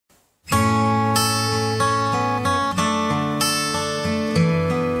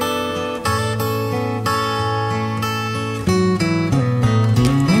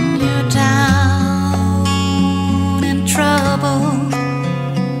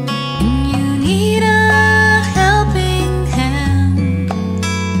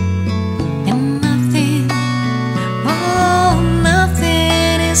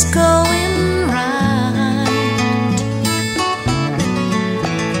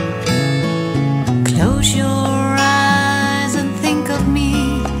Close your eyes and think of me,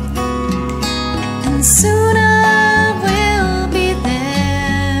 and soon I will be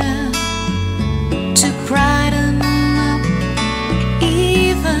there to brighten up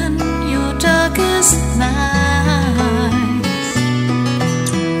even your darkest nights.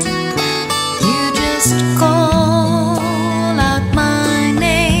 You just call out my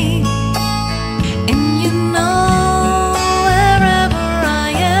name, and you know wherever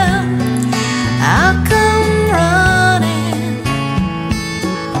I am, I'll come running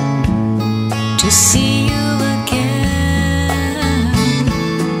to see you again.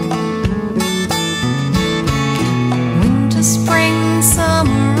 Winter, spring,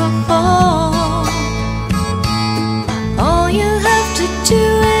 summer or fall, all you have to do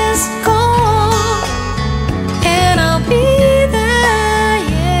is call, and I'll be there,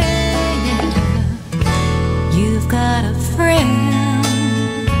 yeah, yeah. You've got a friend.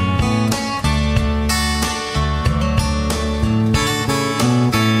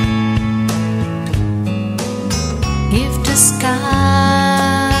 If the sky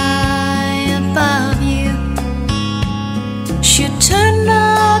above you should turn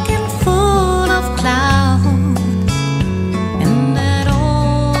dark and full of clouds, and that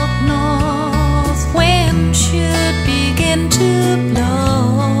old north wind should begin to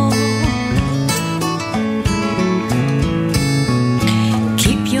blow,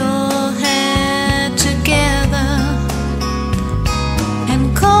 keep your head together and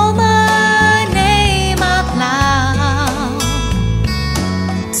call my name out loud.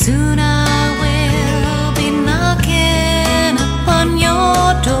 Soon I will be knocking upon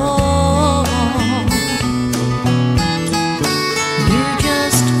your door. You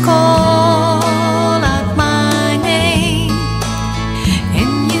just call out my name,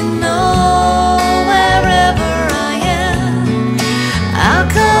 and you know wherever I am, I'll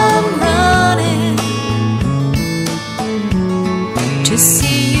come running to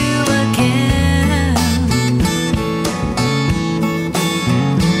see you again.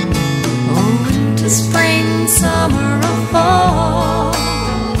 Oh, winter, spring, summer or fall,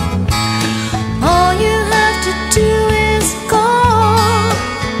 all you have to do is call,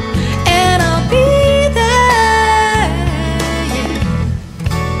 and I'll be there, yeah.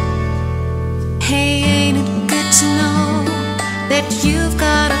 Hey, ain't it good to know that you've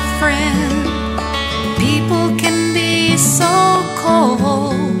got a friend? People can be so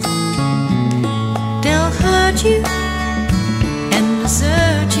cold, they'll hurt you and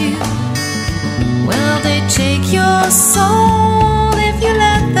desert you. Well, they take your soul if you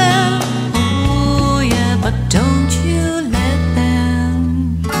let them. Oh yeah, but don't you let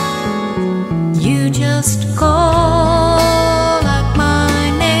them. You just call out my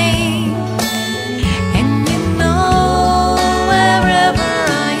name, and you know wherever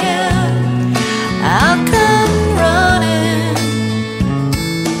I am, I'll come running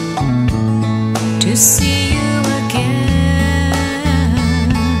to see you again.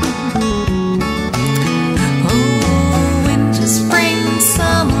 Oh, winter, spring,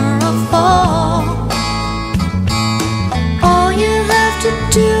 summer or fall, all you have to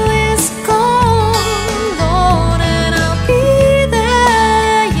do is call, Lord, and I'll be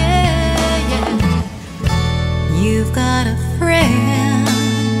there, yeah, yeah. You've got a friend.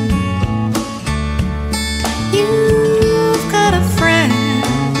 You've got a friend.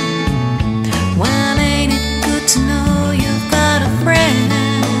 Well, ain't it good to know you've got a friend?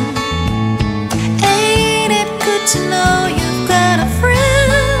 Ain't it good to know you've got a friend?